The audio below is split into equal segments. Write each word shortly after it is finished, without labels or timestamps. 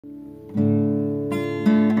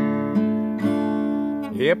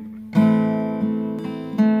Yep.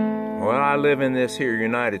 Well, I live in this here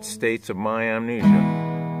United States of my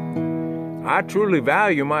amnesia. I truly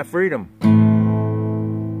value my freedom.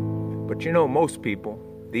 But you know, most people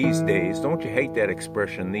these days, don't you hate that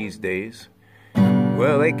expression, these days?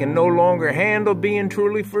 Well, they can no longer handle being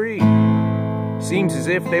truly free. Seems as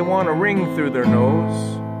if they want a ring through their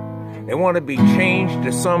nose. They want to be changed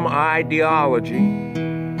to some ideology,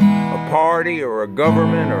 a party or a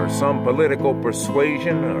government or some political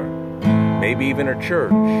persuasion or maybe even a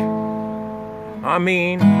church. I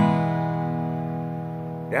mean,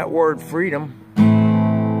 that word freedom,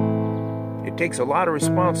 it takes a lot of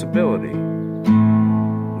responsibility.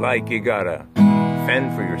 Like you gotta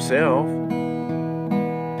fend for yourself.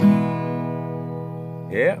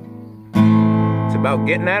 Yeah. It's about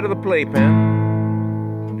getting out of the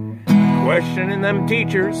playpen, questioning them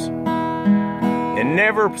teachers, and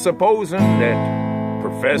never supposing that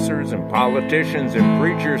professors and politicians and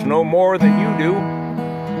preachers know more than you do.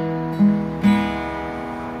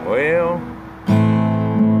 Well,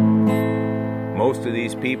 most of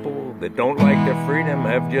these people that don't like their freedom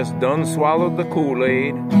have just done swallowed the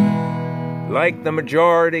Kool-Aid, like the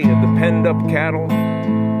majority of the penned-up cattle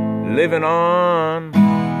living on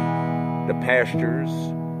the pastures,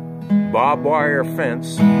 barbed wire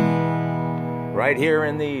fence, right here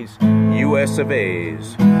in these US of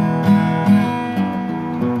A's.